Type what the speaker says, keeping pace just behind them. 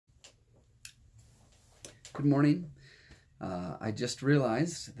Good morning. I just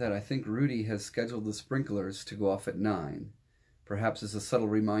realized that I think Rudy has scheduled the sprinklers to go off at 9. Perhaps as a subtle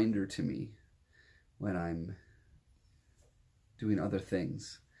reminder to me when I'm doing other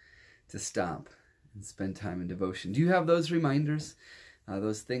things to stop and spend time in devotion. Do you have those reminders?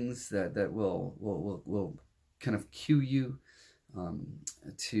 Those things that will kind of cue you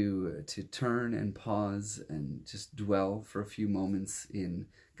to turn and pause and just dwell for a few moments in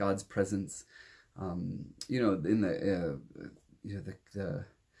God's presence. In the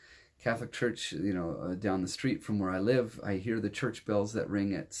Catholic Church, down the street from where I live, I hear the church bells that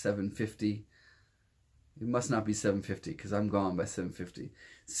ring at 7:50. It must not be 7:50 because I'm gone by 7:50.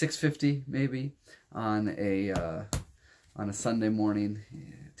 6:50 maybe on a Sunday morning,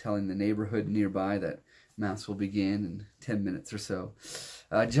 telling the neighborhood nearby that Mass will begin in 10 minutes or so.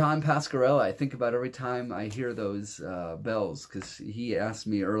 John Pasquarella, I think about every time I hear those bells, because he asked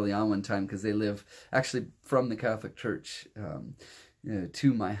me early on one time, because they live actually from the Catholic Church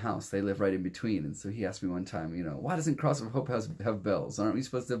to my house. They live right in between. And so he asked me one time, why doesn't Cross of Hope have bells? Aren't we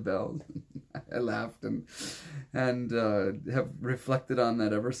supposed to have bells? I laughed and have reflected on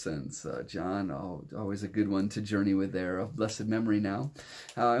that ever since. John, always a good one to journey with there, of blessed memory now.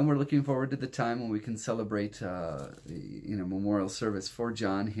 And we're looking forward to the time when we can celebrate memorial service for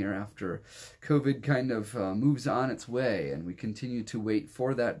John here after COVID kind of moves on its way, and we continue to wait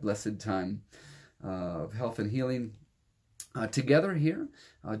for that blessed time of health and healing. Together here,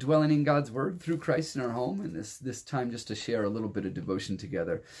 dwelling in God's Word through Christ in our home, and this time just to share a little bit of devotion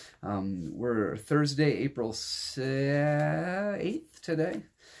together. We're Thursday, April 8th today.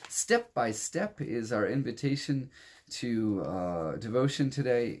 Step by Step is our invitation to devotion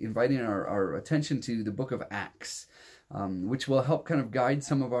today, inviting our attention to the book of Acts, which will help kind of guide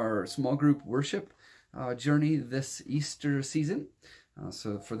some of our small group worship journey this Easter season.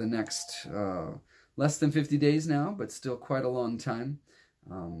 So for the next less than 50 days now, but still quite a long time.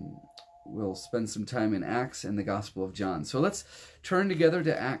 We'll spend some time in Acts and the Gospel of John. So let's turn together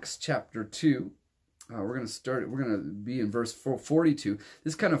to Acts chapter 2. We're going to be in verse 42.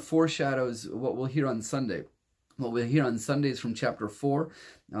 This kind of foreshadows what we'll hear on Sunday. What we'll hear on Sundays from chapter 4,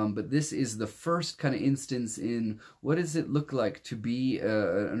 but this is the first kind of instance in what does it look like to be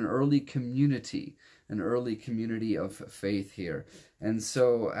an early community of faith here. And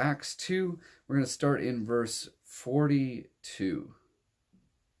so Acts 2, we're going to start in verse 42.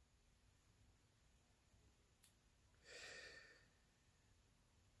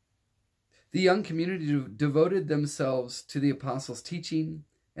 The young community devoted themselves to the apostles' teaching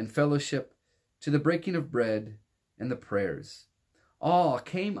and fellowship, to the breaking of bread and the prayers. Awe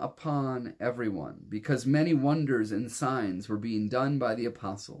came upon everyone because many wonders and signs were being done by the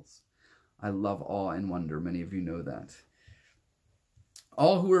apostles. I love awe and wonder. Many of you know that.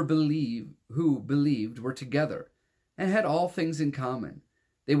 All who believed were together and had all things in common.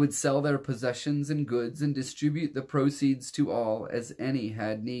 They would sell their possessions and goods and distribute the proceeds to all as any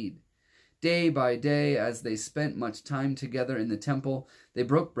had need. Day by day, as they spent much time together in the temple, they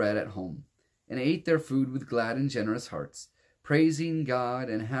broke bread at home and ate their food with glad and generous hearts, praising God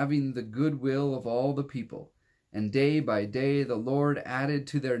and having the goodwill of all the people. And day by day the Lord added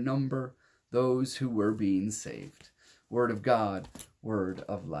to their number those who were being saved. Word of God, word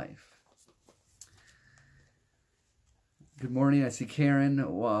of life. Good morning. I see Karen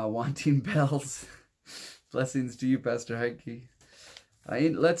wanting bells. Blessings to you, Pastor Heike.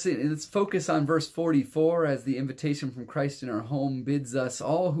 Let's focus on verse 44 as the invitation from Christ in our home bids us,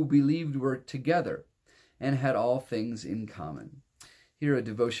 all who believed were together and had all things in common. Hear a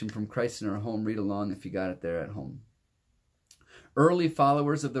devotion from Christ in our home. Read along if you got it there at home. Early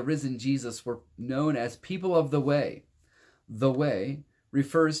followers of the risen Jesus were known as people of the way. The way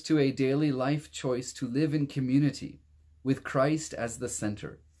refers to a daily life choice to live in community with Christ as the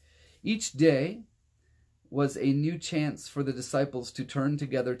center. Each day was a new chance for the disciples to turn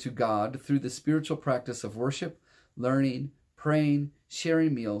together to God through the spiritual practice of worship, learning, praying,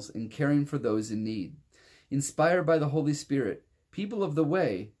 sharing meals, and caring for those in need. Inspired by the Holy Spirit, people of the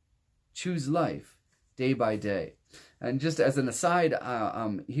way choose life day by day. And just as an aside,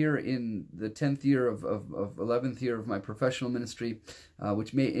 here in the 10th year of 11th year of my professional ministry,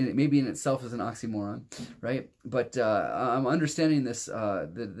 which maybe in itself is an oxymoron, right? But I'm understanding this,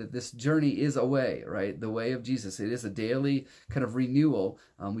 that this journey is a way, right? The way of Jesus. It is a daily kind of renewal.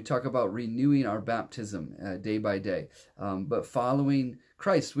 We talk about renewing our baptism day by day, but following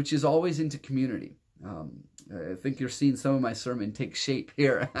Christ, which is always into community. I think you're seeing some of my sermon take shape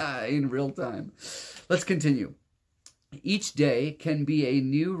here in real time. Let's continue. Each day can be a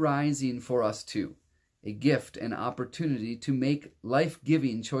new rising for us too, a gift and opportunity to make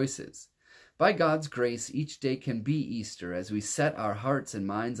life-giving choices. By God's grace, each day can be Easter as we set our hearts and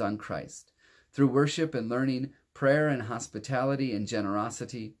minds on Christ. Through worship and learning, prayer and hospitality and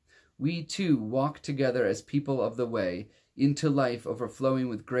generosity, we too walk together as people of the way into life overflowing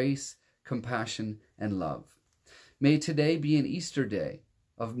with grace, compassion, and love. May today be an Easter day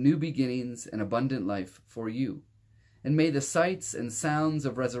of new beginnings and abundant life for you. And may the sights and sounds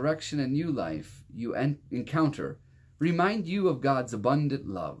of resurrection and new life you encounter remind you of God's abundant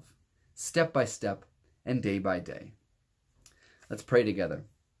love, step by step and day by day. Let's pray together.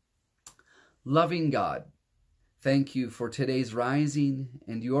 Loving God, thank you for today's rising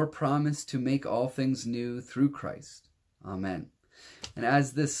and your promise to make all things new through Christ. Amen. And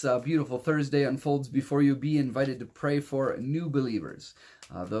as this beautiful Thursday unfolds before you, be invited to pray for new believers,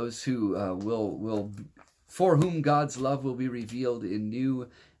 those who for whom God's love will be revealed in new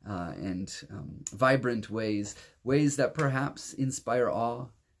and vibrant ways that perhaps inspire awe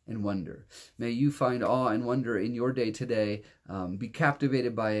and wonder. May you find awe and wonder in your day today, be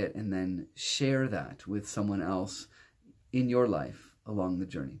captivated by it, and then share that with someone else in your life along the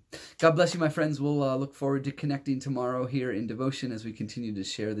journey. God bless you, my friends. We'll look forward to connecting tomorrow here in devotion as we continue to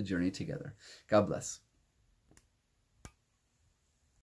share the journey together. God bless.